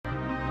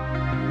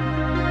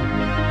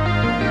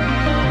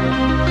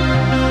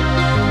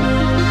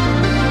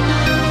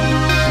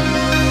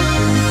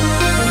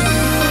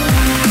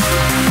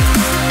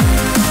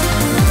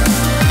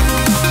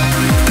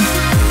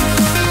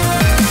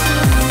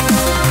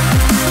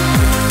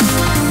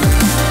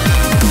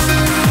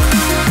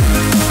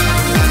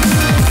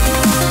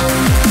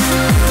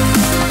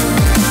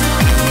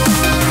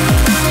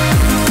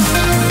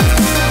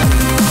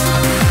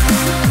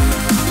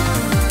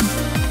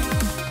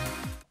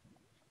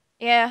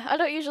Yeah, I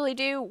don't usually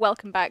do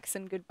welcome backs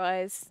and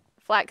goodbyes.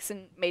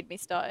 Flaxen made me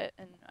start it,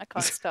 and I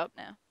can't stop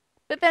now.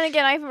 But then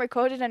again, I haven't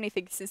recorded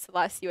anything since the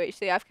last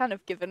UHC. I've kind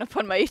of given up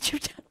on my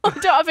YouTube channel. I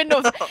don't have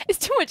enough. It's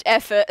too much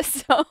effort,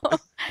 so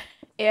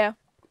yeah.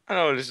 I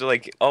don't know, just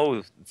like,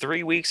 oh,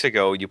 3 weeks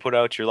ago you put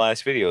out your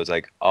last video. It's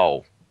like,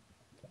 oh,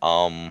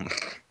 um,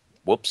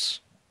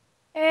 whoops.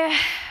 Eh,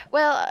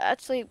 well,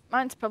 actually,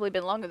 mine's probably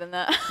been longer than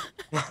that.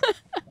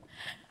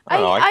 I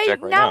don't know, I can I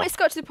check right now now. it's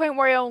got to the point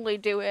where I only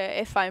do it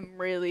if I'm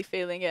really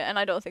feeling it, and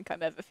I don't think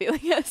I'm ever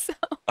feeling it. So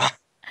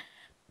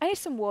I need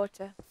some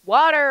water.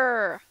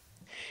 Water.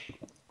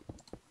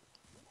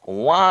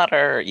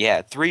 Water.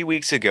 Yeah, 3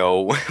 weeks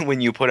ago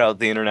when you put out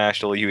the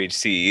international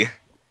UHC.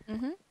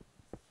 Mhm.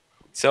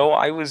 So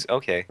I was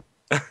okay.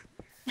 Yeah.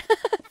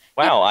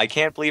 Wow, I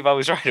can't believe I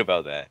was right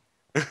about that.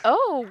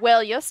 Oh,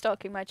 well, you're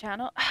stalking my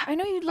channel. I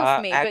know you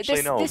love me, but Actually,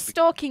 this no. this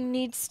stalking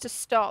needs to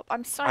stop.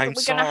 I'm sorry, but I'm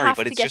we're gonna sorry, have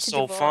but to it's get just a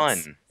so divorce.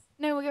 fun.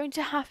 No, we're going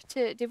to have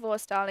to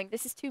divorce, darling.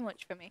 This is too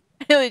much for me.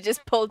 I really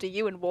just pulled a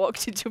you and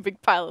walked into a big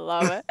pile of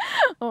lava.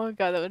 Oh my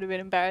god, that would have been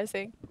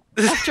embarrassing.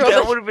 After all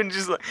That the would have been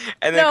just like,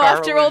 and then no, Carl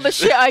after all was the just,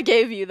 shit I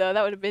gave you, though,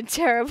 that would have been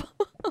terrible.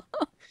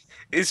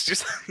 it's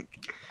just,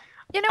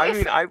 You know, I if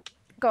mean,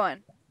 go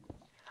on.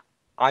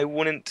 I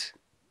wouldn't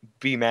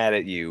be mad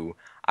at you.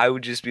 I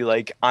would just be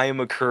like, I am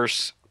a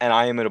curse and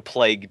I am a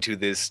plague to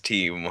this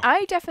team.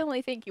 I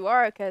definitely think you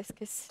are a curse,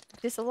 because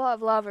there's a lot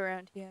of lava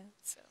around here.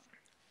 So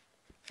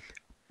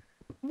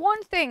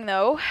one thing,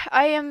 though,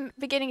 I am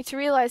beginning to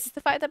realize is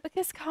the fact that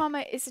because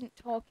Karma isn't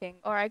talking,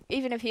 or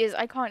even if he is,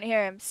 I can't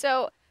hear him.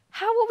 So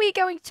how are we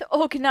going to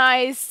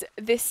organize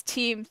this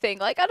team thing?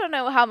 Like, I don't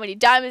know how many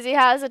diamonds he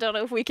has. I don't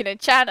know if we can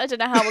enchant. I don't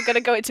know how we're going to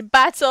go into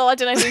battle. I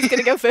don't know who's going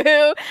to go for who.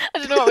 I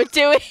don't know what we're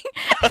doing.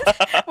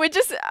 We're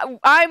just,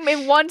 I'm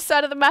in one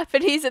side of the map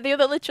and he's at the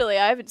other, literally.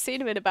 I haven't seen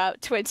him in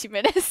about 20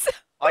 minutes.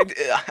 I,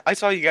 I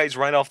saw you guys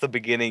right off the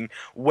beginning,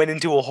 went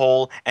into a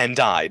hole and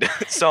died.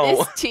 So,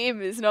 This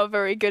team is not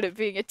very good at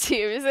being a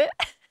team, is it?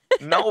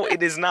 no,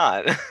 it is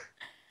not.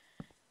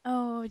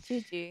 Oh,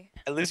 GG.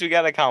 At least we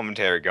got a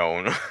commentary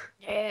going.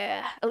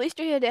 Yeah, at least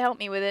you're here to help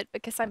me with it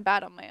because I'm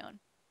bad on my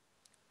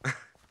own.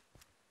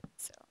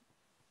 So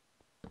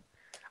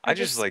I I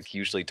just just like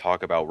usually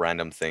talk about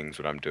random things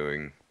when I'm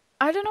doing.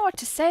 I don't know what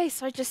to say,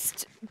 so I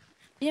just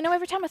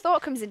every time a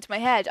thought comes into my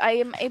head, I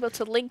am able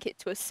to link it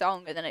to a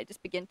song and then I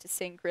just begin to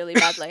sing really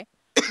badly.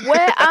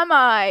 Where am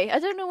I? I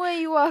don't know where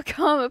you are,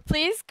 Karma.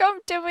 Please come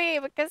to me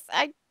because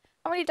I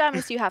how many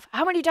diamonds do you have?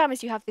 How many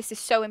diamonds do you have? This is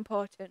so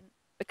important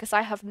because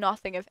I have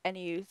nothing of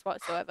any use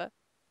whatsoever.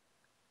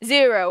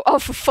 Zero. Oh,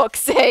 for fuck's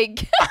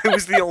sake. I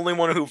was the only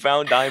one who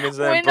found diamonds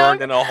and We're then not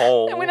burned in a we're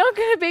hole. not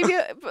gonna baby.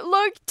 But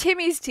look,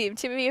 Timmy's team,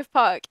 Timmy of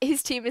Park.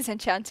 His team is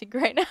enchanting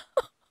right now.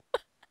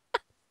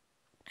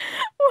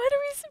 What are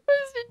we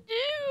supposed to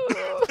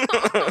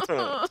do?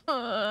 What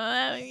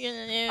are we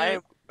gonna do? I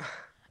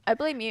I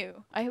blame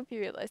you. I hope you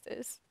realize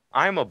this.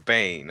 I'm a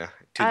bane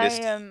to I this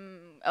team. am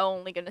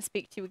only gonna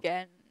speak to you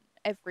again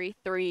every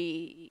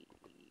 3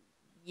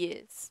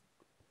 years.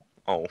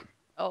 Oh.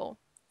 Oh,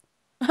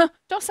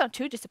 don't sound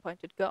too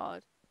disappointed,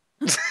 God.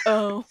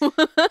 Oh,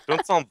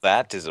 Don't sound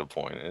that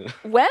disappointed.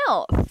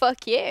 well,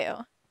 fuck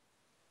you.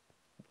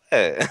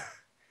 Eh.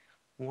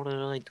 What did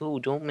I do?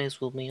 Don't mess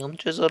with me. I'm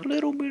just a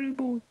little bitty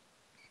boy.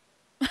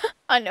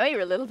 I know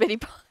you're a little bitty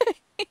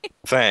boy.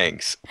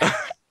 Thanks.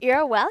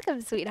 You're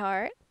welcome,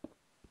 sweetheart.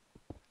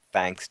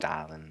 Thanks,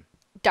 darling.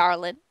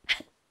 Darling.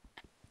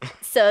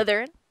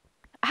 Southern.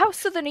 How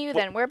southern are you Well,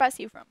 then? Whereabouts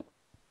are you from?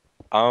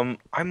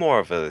 I'm more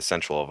of a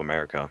Central of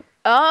America.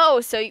 Oh,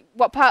 so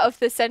what part of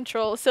the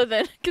central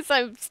southern? Because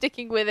I'm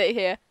sticking with it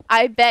here.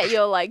 I bet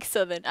you're like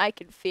southern. I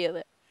can feel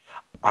it.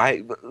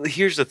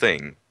 Here's the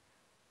thing.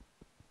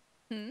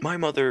 Hmm? My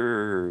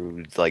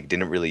mother like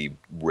didn't really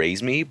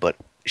raise me, but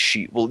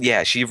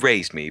yeah, she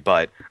raised me,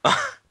 but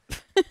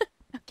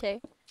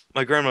Okay.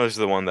 my grandmother's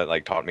the one that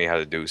like taught me how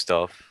to do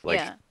stuff, like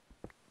Yeah.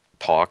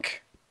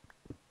 talk.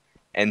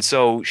 And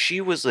so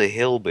she was a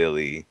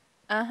hillbilly.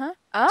 Uh-huh.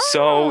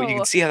 So you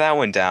can Oh. see how that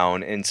went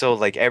down. And so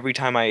like every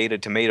time I ate a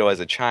tomato as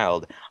a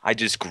child, I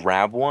just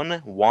grab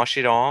one, wash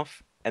it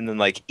off, and then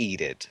like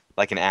eat it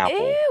like an apple.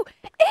 Ew.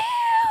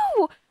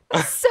 Ew.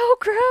 That's so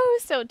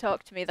gross. Don't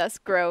talk to me. That's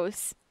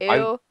gross. I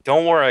Ew.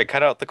 don't worry, I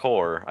cut out the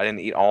core. I didn't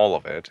eat all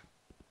of it.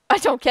 I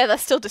don't care.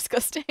 That's still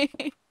disgusting.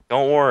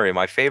 Don't worry,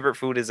 my favorite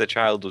food as a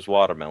child was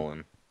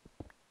watermelon.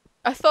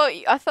 I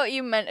thought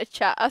you meant a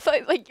chat. I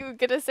thought like you were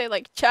gonna say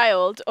like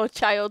child or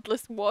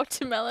childless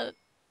watermelon.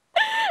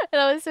 And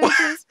I was so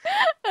confused.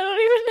 I don't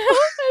even know.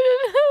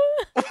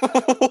 I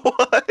don't know.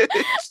 What?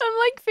 I'm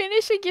like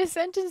finishing your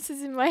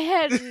sentences in my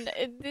head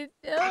and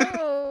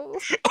no.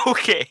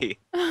 Okay.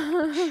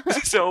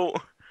 So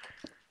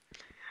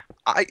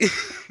I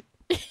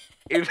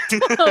if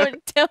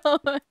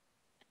Don't.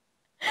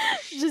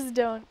 Just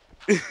don't.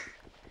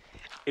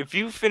 if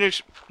you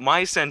finish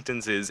my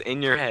sentences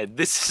in your head,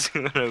 this is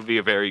gonna be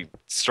a very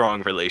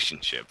strong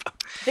relationship.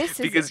 This is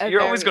Because a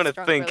you're always very gonna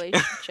strong think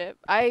relationship.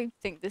 I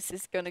think this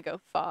is gonna go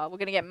far. We're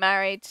gonna get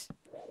married.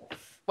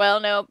 Well,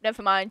 no,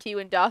 never mind. You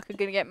and Dark are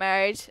gonna get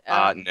married.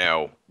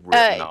 No.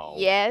 No.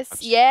 Yes, I'm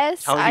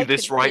yes, telling you I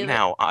this can right feel it.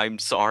 now. I'm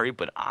sorry,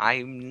 but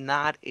I'm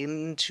not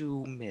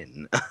into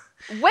men.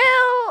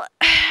 Well,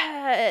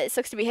 it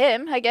sucks to be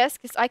him, I guess,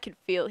 because I can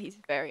feel he's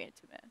very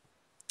into men.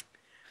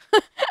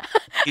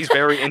 He's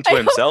very into I hope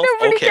himself.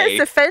 nobody gets Okay.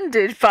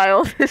 offended by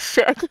all this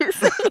shit I keep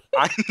saying.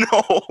 I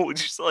know.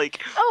 Just like,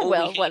 Oh oh, we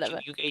well, hate you. whatever.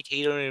 You guys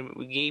hate on him.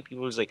 We gay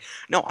people. It's like,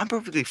 no, I'm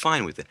perfectly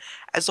fine with it.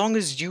 As long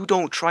as you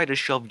don't try to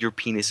shove your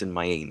penis in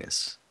my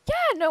anus. Yeah,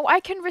 no,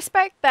 I can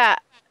respect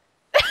that.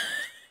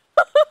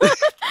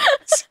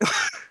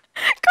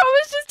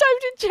 Carmen's just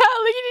typed in chat,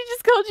 Lickety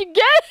just called you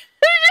gay.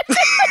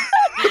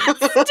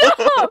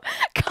 Stop!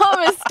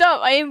 Carmen,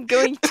 stop! I am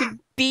going to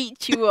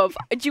beat you up.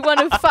 Do you want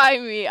to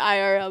fight me,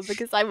 IRL?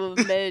 Because I will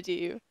murder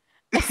you.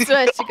 I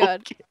swear to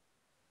God. Okay.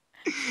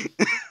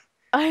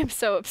 I am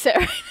so upset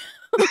right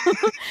now.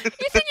 You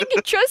think you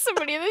can trust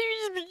somebody and then you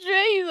just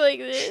betray you like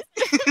this.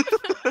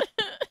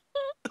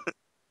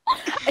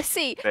 I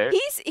see. Fair.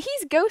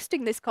 He's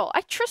ghosting this call.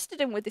 I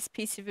trusted him with this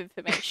piece of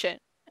information.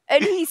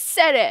 And he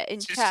said it in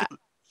Just- chat.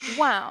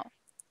 Wow.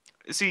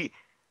 See,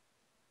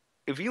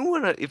 if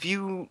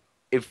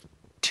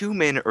two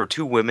men or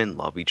two women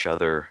love each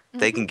other,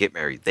 they can get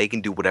married. They can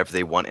do whatever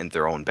they want in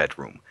their own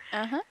bedroom.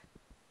 Uh-huh.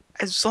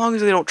 As long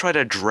as they don't try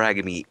to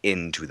drag me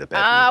into the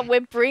bedroom. Ah,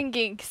 we're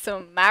bringing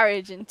some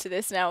marriage into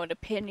this now and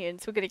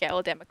opinions. We're gonna get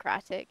all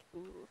democratic.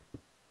 Ooh.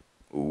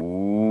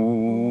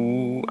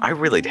 Ooh, I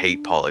really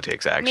hate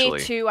politics, actually. Me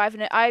too.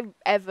 I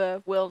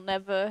ever will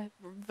never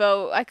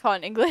vote. I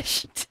can't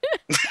English.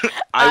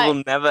 I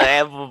will never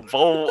ever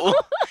vote.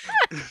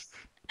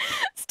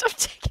 Stop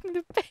taking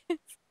the piss.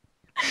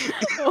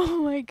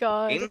 Oh my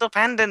God.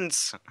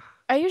 Independence.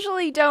 I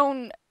usually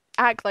don't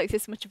act like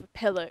this much of a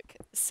pillock,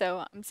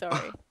 so I'm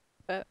sorry.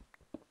 But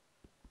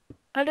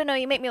I don't know,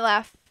 you make me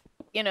laugh.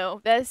 You know,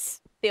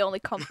 that's the only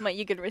compliment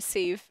you're gonna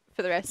receive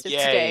for the rest of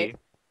today. Yay.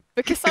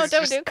 Because I It's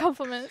don't just- do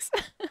compliments.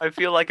 I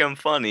feel like I'm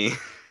funny.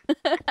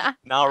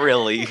 Not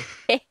really.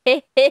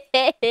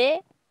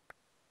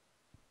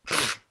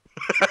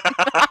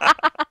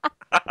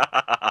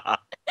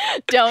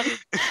 Don't.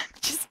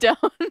 Just don't.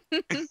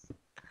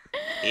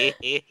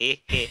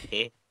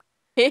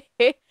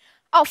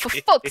 Oh, for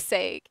fuck's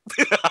sake.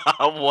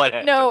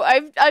 What? No,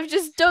 I've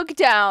just dug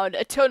down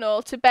a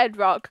tunnel to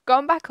bedrock,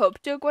 gone back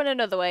up, dug one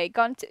another way,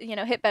 gone to,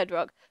 hit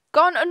bedrock,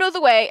 gone another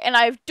way, and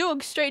I've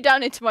dug straight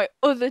down into my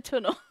other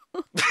tunnel.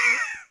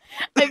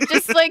 I've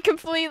just, like,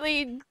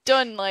 completely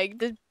done, like,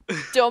 the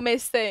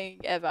dumbest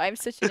thing ever. I'm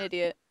such an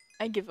idiot.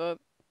 I give up.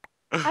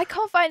 I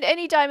can't find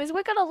any diamonds.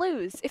 We're gonna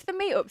lose. If the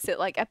meetup's at,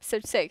 like,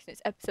 episode 6 and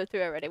it's episode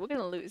 3 already, we're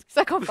gonna lose, because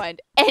I can't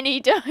find any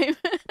diamonds.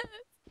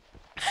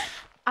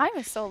 I'm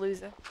a sore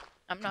loser.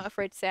 I'm not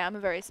afraid to say I'm a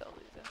very sore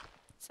loser.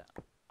 So.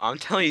 I'm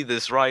telling you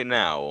this right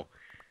now.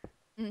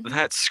 Mhm.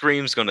 That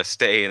scream's gonna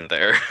stay in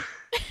there.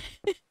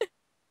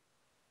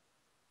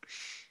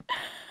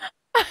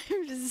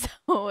 I'm just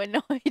so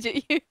annoyed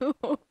at you.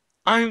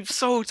 I'm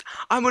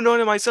annoyed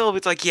at myself.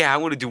 It's like, yeah, I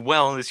want to do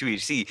well in this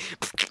UHC.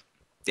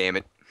 Damn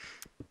it.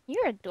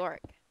 You're a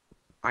dork.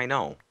 I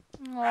know.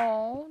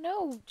 Oh,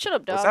 no. Shut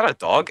up, dog. Was that a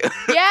dog?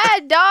 Yeah,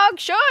 dog,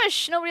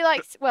 shush! Nobody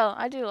likes... Well,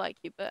 I do like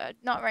you, but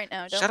not right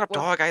now. Don't Shut up, woof.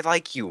 dog. I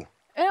like you.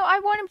 No, I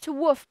want him to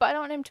woof, but I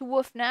don't want him to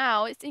woof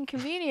now. It's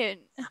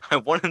inconvenient. I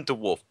want him to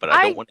wolf, but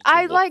I don't want him to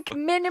I wolf. like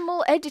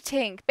minimal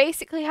editing.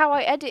 Basically, how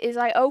I edit is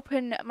I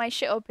open my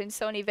shit up in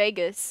Sony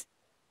Vegas.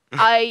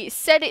 I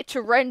set it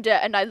to render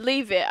and I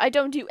leave it. I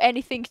don't do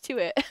anything to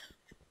it.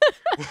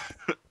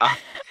 I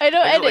don't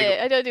I feel edit like it.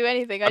 I don't do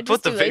anything. I I just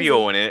put the do video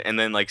lazy. in it and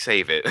then like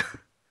save it.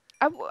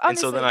 And so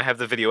Honestly, then I have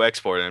the video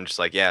export and I'm just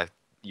like, yeah,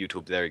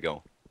 YouTube, there you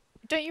go.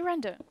 don't you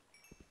render?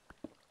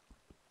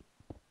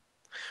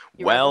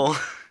 You Well,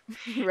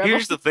 You rebel?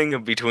 here's the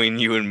thing between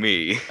you and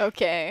me.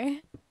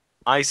 Okay.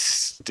 I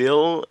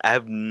still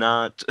have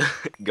not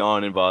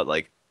gone and bought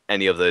like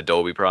any of the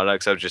Adobe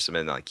products. I've just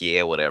been like,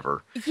 yeah,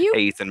 whatever. You.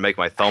 Hey, Ethan, make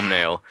my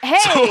thumbnail. Hey,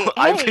 So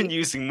I've hey. been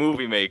using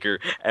Movie Maker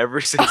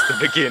ever since the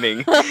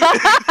beginning.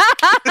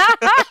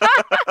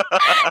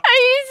 Are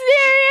you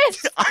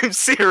serious? I'm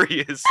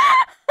serious.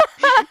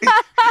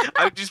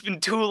 I've just been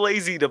too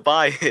lazy to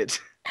buy it.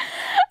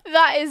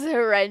 That is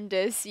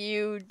horrendous.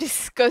 You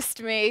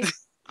disgust me.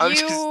 I'm You.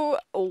 just-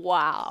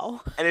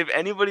 Wow. And if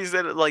anybody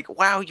said like,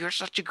 wow, you're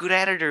such a good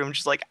editor, I'm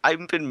just like,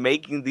 I've been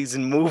making these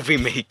in Movie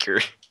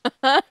Maker.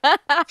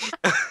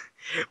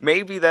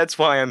 Maybe that's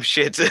why I'm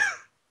shit.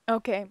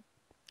 Okay.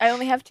 I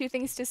only have two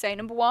things to say.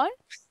 Number one,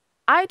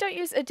 I don't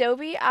use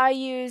Adobe. I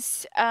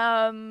use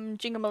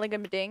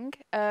Jingamalingam-Ding.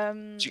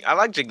 I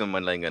like Jiggle My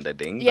Ling and the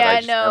Ding, but Yeah, I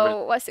just never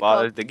no. What's it called?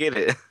 bothered to get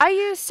it. I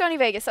use Sony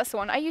Vegas. That's the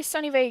one. I use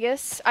Sony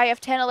Vegas. I have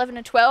 10, 11,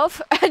 and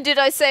 12. Did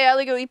I say I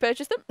legally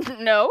purchased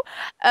them? No.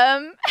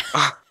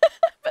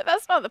 But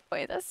that's not the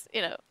point. That's,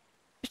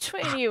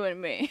 between you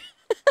and me.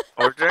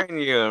 Or between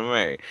you and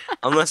me.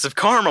 Unless if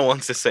Karma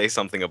wants to say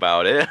something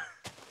about it.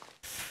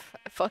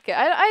 Fuck it.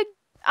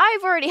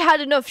 I've already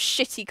had enough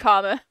shitty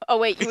karma. Oh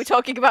wait, you were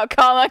talking about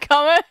karma.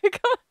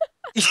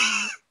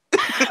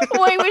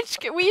 Wait, which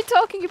were you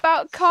talking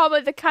about?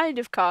 Karma, the kind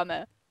of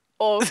karma,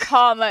 or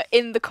karma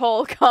in the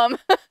call karma?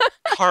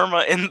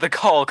 Karma in the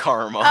call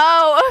karma.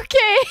 Oh,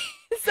 okay.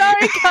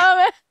 Sorry,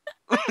 karma.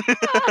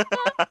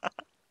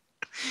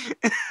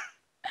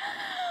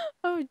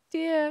 Oh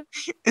dear.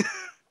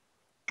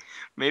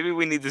 Maybe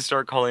we need to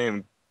start calling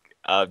him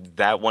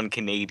that one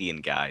Canadian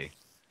guy.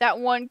 That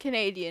one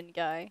Canadian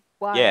guy.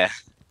 Why? Yeah.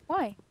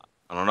 Why?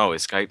 I don't know.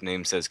 His Skype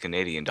name says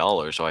Canadian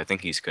dollar, so I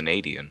think he's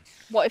Canadian.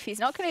 What if he's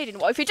not Canadian?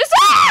 What if he just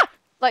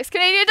likes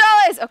Canadian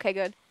dollars? Okay,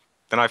 good.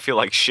 Then I feel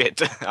like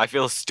shit. I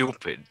feel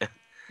stupid.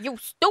 You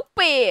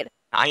stupid!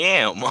 I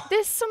am.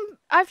 There's some.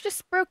 I've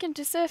just broken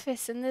to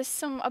surface, and there's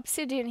some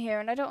obsidian here,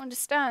 and I don't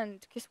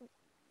understand. Cause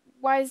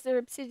why is there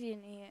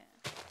obsidian here?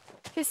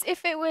 Because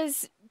if it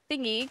was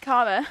thingy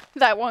Karma,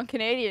 that one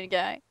Canadian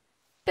guy,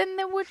 then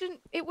it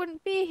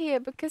wouldn't be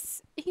here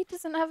because he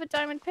doesn't have a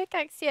diamond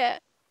pickaxe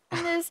yet.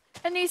 And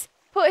he's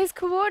put his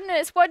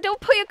coordinates. What? Don't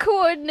put your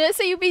coordinates.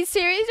 Are you being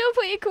serious? Don't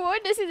put your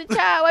coordinates in the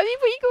chat. Why do you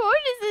put your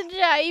coordinates in the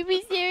chat? Are you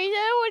being serious?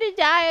 I don't want to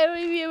die. I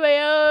want to be on my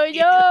own.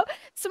 No.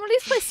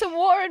 Somebody's placed some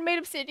water and made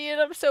obsidian.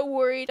 I'm so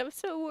worried. I'm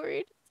so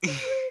worried.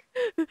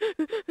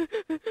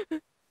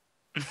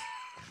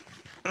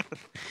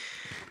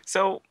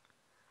 So,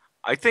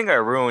 I think I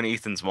ruined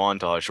Ethan's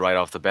montage right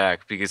off the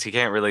back because he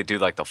can't really do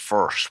like the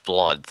first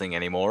blood thing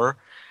anymore.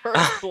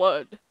 First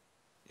blood.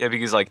 Yeah,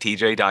 because like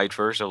TJ died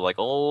first, so like,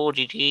 oh,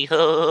 GG,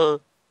 huh.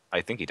 I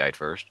think he died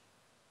first.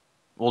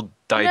 Well,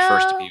 died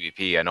first to No.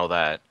 PvP, I know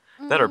that.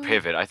 That or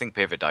Pivot. I think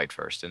Pivot died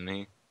first, didn't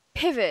he?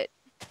 Pivot.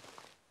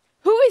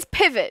 Who is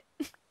Pivot?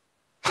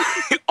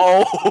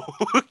 Oh,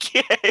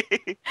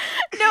 okay.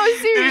 No,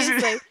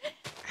 seriously.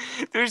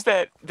 There's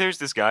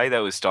this guy that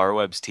was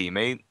Starweb's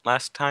teammate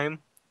last time.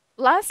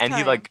 Last And time.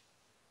 he like,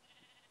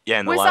 yeah,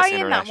 in the Was last I in that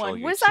international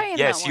one? Was UHC. I in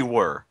Yes, that you one?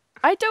 were.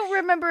 I don't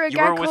remember a You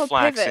guy were with called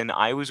Flaxen, Pivot.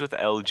 I was with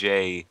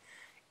LJ,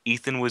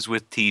 Ethan was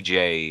with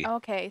TJ.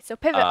 Okay, so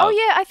Pivot. Oh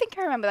yeah, I think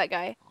I remember that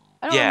guy.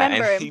 I don't Yeah,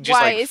 remember and him. he just,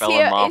 Why like, is fell he?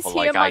 in Is lava he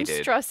like a I did.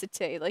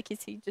 monstrosity? Like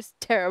is he just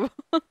terrible?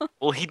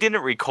 Well, he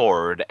didn't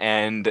record,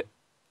 and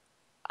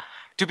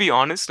to be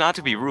honest, not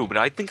to be rude, but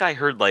I think I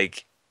heard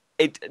like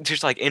it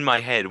just like in my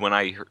head when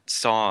I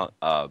saw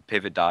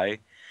Pivot die.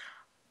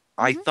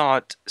 I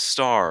thought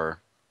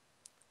Star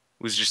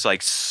was just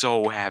like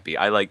so happy.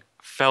 I like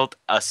felt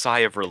a sigh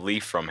of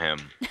relief from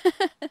him.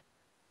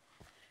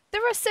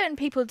 There are certain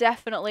people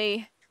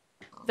definitely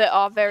that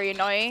are very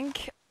annoying.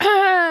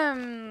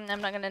 I'm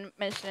not gonna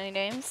mention any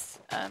names.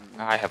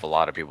 I have a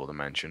lot of people to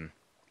mention.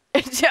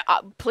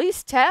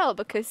 Please tell,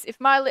 because if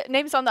my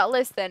name's on that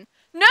list, then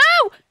no,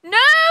 Karma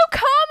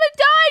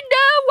died.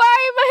 No,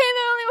 why am I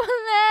the only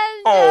one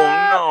there? Oh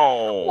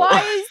no! Why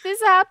has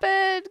this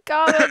happened?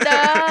 Karma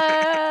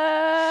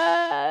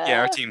died. Yeah,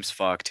 our team's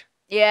fucked.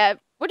 Yeah.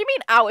 What do you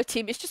mean our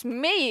team? It's just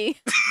me.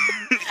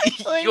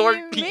 What do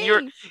you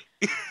mean?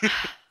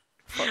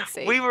 Fuck's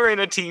sake. We were in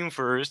a team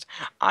first.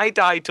 I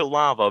died to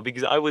lava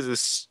because I was a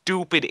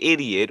stupid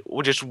idiot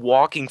just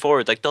walking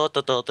forward like da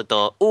da da da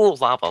da. Oh,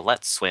 lava,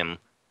 let's swim.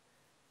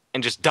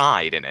 And just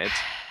died in it.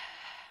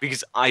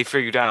 Because I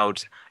figured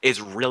out it's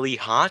really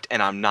hot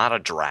and I'm not a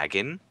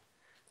dragon.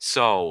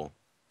 So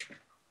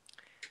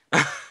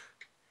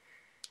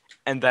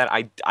and that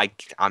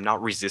I'm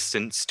not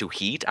resistant to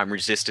heat, I'm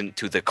resistant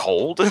to the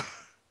cold.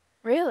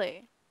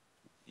 Really?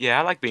 Yeah,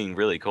 I like being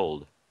really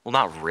cold. Well,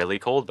 not really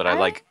cold, but I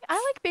like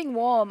being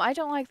warm. I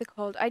don't like the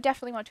cold. I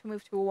definitely want to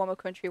move to a warmer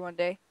country one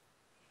day.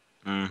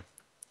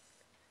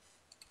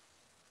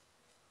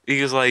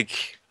 Because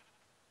like,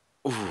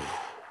 ooh,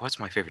 what's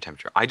my favorite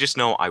temperature? I just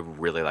know I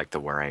really like the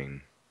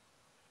rain.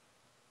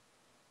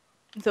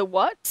 The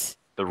what?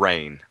 The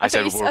rain. I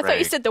thought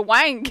you said the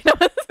wang. No.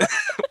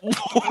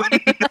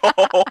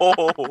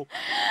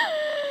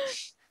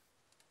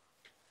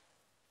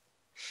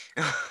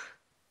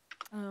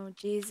 Oh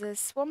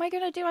Jesus! What am I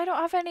gonna do? I don't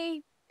have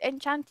any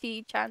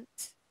enchanty chant.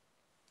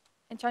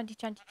 Enchanty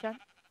chant.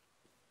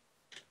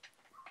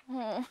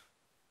 Oh.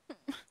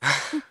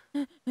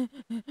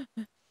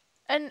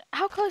 And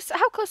how close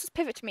is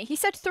Pivot to me? He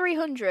said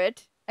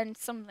 300 and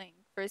something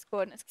for his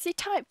coordinates because he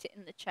typed it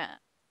in the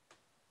chat.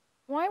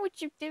 Why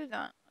would you do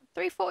that?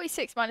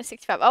 346 minus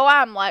 65. Oh,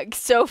 I'm like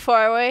so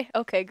far away.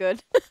 Okay,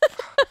 good.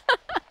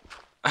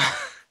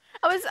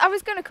 I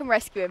was gonna come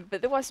rescue him,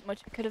 but there wasn't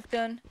much I could have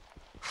done.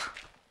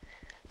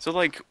 So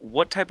like,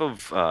 what type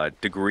of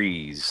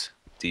degrees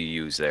do you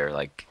use there?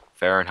 Like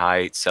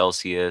Fahrenheit,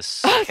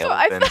 Celsius, Kelvin?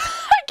 I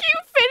keep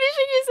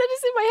finishing your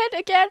sentence in my head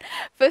again.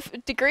 For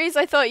degrees,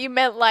 I thought you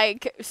meant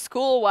like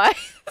school-wise.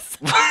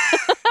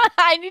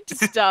 I need to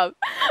stop.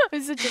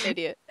 I'm such an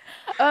idiot.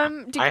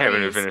 Degrees. I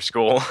haven't even finished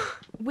school.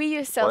 We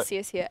use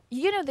Celsius here.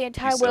 You know the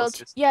entire Use world.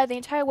 Celsius? Yeah, the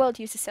entire world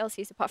uses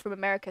Celsius apart from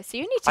America. So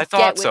you need to I get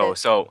thought with so. it.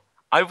 So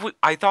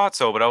I thought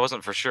so, but I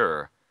wasn't for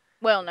sure.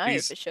 Well, now you're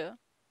Because- for sure.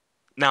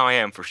 Now I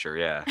am for sure.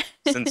 Yeah,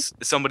 since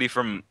somebody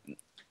from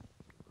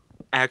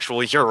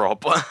actual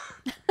Europe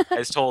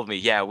has told me,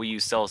 yeah, we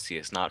use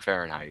Celsius, not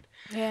Fahrenheit.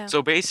 Yeah.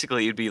 So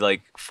basically, it'd be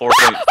like 4.4.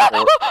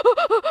 Oh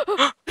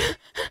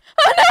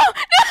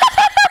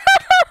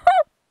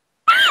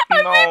no!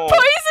 I've been no.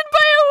 poisoned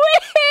by a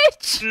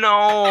witch!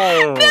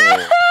 No. No!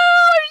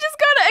 I've just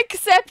gotta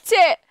accept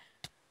it.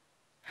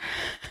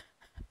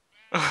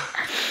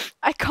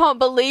 I can't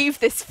believe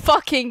this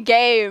fucking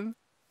game.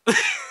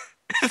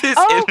 This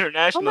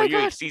international my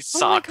God. UHC Oh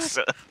my sucks.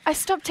 God. I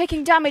stopped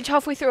taking damage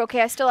halfway through.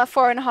 Okay, I still have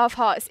 4.5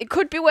 hearts. It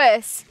could be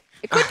worse.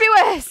 It could be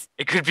worse.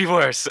 It could be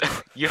worse.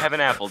 You have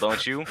an apple,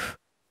 don't you?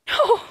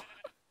 No.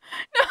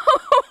 No.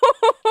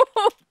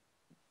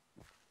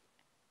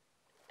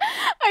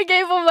 I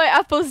gave all my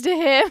apples to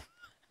him.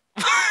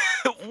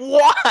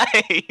 Why?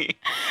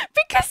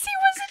 Because he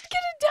wasn't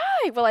gonna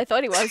die. Well, I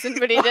thought he wasn't,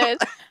 but he did.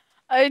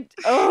 Okay,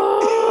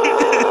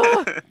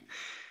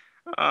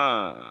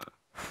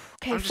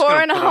 I'm just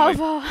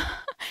 4.5.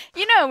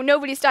 You know,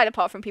 nobody's died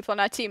apart from people on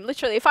our team.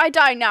 Literally, if I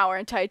die now, our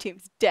entire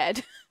team's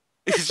dead.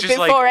 It's just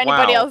Before like,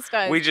 anybody wow, else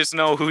dies. we just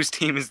know whose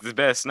team is the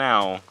best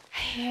now.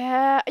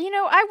 Yeah, you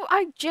know,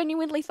 I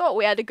genuinely thought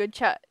we had a good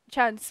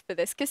chance for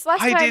this. Because last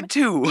time... I did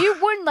too. You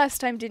won last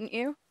time, didn't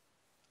you?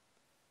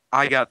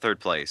 I got third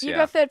place, You yeah.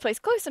 got third place.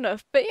 Close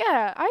enough. But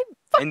yeah,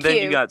 fuck And then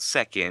you. you got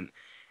second.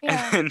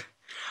 Yeah. And then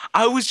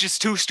I was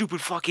just too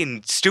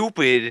fucking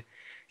stupid.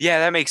 Yeah,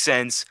 that makes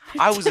sense.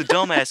 I was a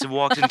dumbass and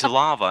walked into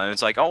lava, and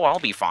it's like, oh, I'll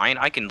be fine.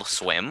 I can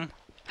swim.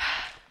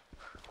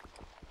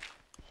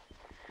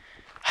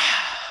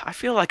 I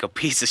feel like a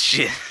piece of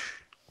shit.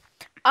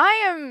 I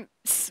am...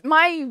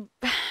 My...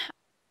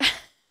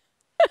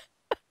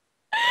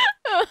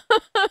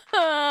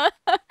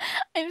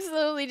 I'm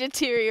slowly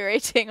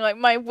deteriorating. Like,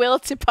 my will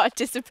to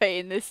participate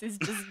in this is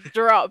just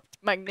dropped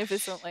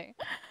magnificently.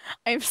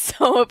 I'm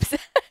so upset.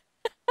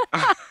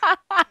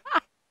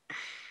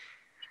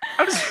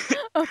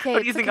 Okay, How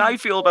do you think I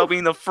feel about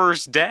being the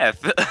first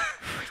death?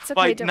 It's okay,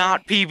 Like, don't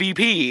not worry.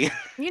 PvP.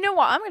 You know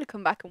what? I'm gonna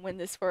come back and win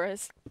this for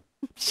us.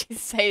 She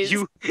says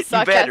You better.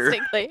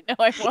 sarcastically. No,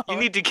 I won't. You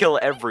need to kill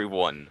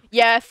everyone.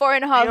 Yeah,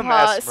 4.5 Be a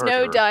mass hearts, no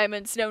murderer.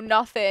 diamonds, no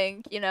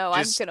nothing. You know,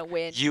 Just I'm gonna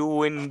win.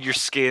 You and your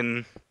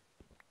skin.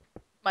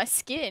 My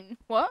skin?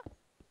 What?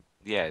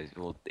 Yeah,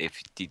 well,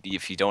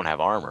 if you don't have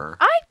armor.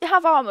 I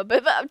have armor,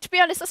 but to be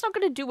honest, that's not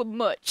gonna do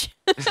much.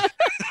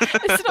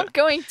 It's not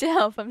going to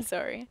help. I'm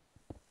sorry.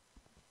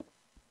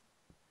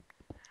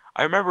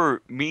 I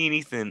remember me and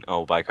Ethan.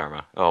 Oh, bye,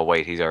 Karma. Oh,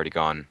 wait, he's already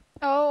gone.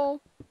 Oh,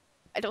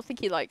 I don't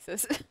think he likes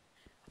this.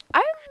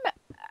 I'm.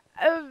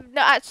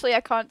 No, actually,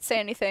 I can't say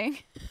anything.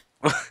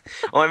 Well,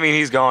 I mean,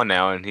 he's gone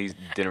now, and he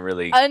didn't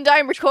really. And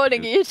I'm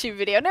recording a YouTube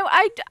video. No,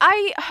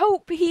 I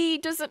hope he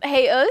doesn't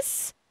hate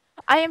us.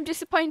 I am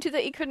disappointed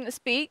that he couldn't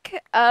speak.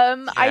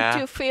 I Yeah.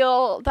 do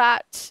feel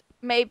that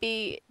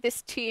maybe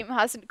this team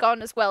hasn't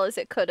gone as well as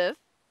it could have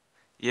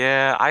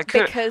Yeah, I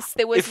could. because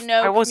there was If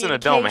no I wasn't a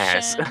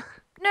dumbass. communication.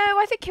 No,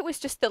 I think it was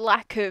just the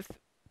lack of,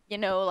 you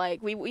know,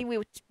 like we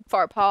were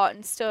far apart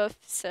and stuff.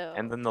 So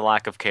And then the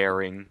lack of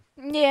caring.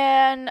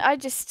 yeah, and I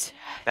just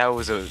That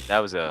was a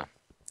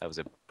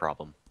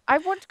problem. I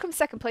want to come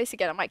second place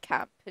again at my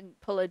camp and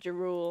pull a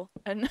Jarul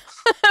and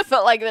for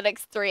like the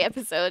next 3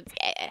 episodes.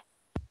 Yeah.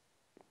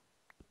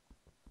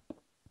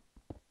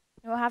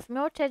 You'll have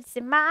muted the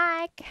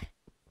mic,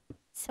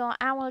 so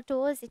I will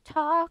do the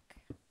talk.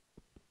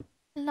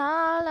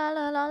 La la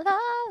la la la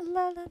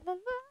la la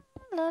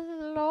la la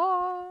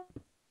la.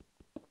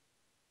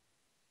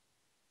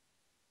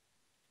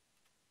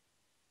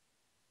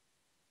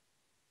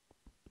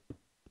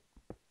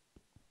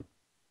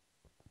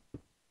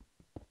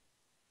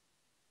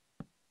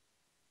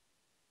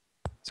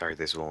 Sorry,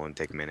 this will only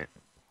take a minute.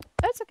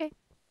 That's okay.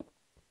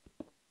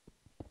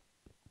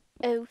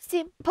 Oh,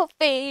 simple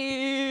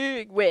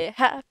thing, where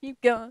have you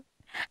gone?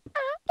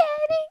 I'm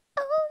getting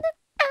older,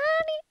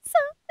 I need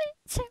something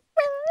to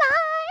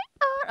rely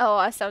on. Oh,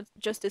 I sound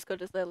just as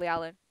good as Lily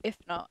Allen, if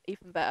not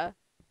even better.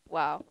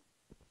 Wow.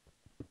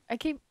 I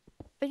keep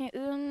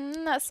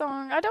thinking that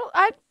song.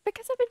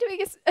 Because I've been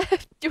doing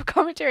it do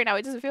commentary now.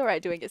 It doesn't feel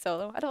right doing it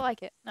solo. I don't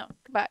like it. No,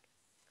 come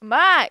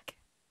back,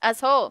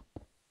 asshole.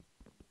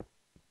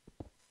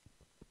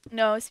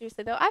 No,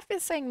 seriously though, I've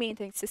been saying mean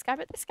things to this guy,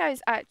 but this guy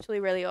is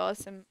actually really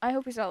awesome. I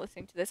hope he's not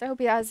listening to this. I hope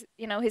he has,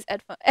 you know, his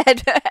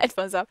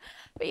headphones off.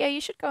 But yeah, you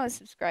should go and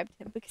subscribe to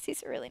him because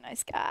he's a really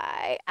nice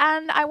guy.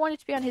 And I wanted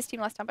to be on his team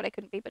last time, but I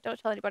couldn't be. But don't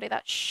tell anybody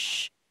that.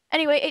 Shh.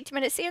 Anyway, 80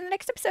 minutes. See you in the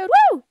next episode.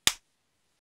 Woo!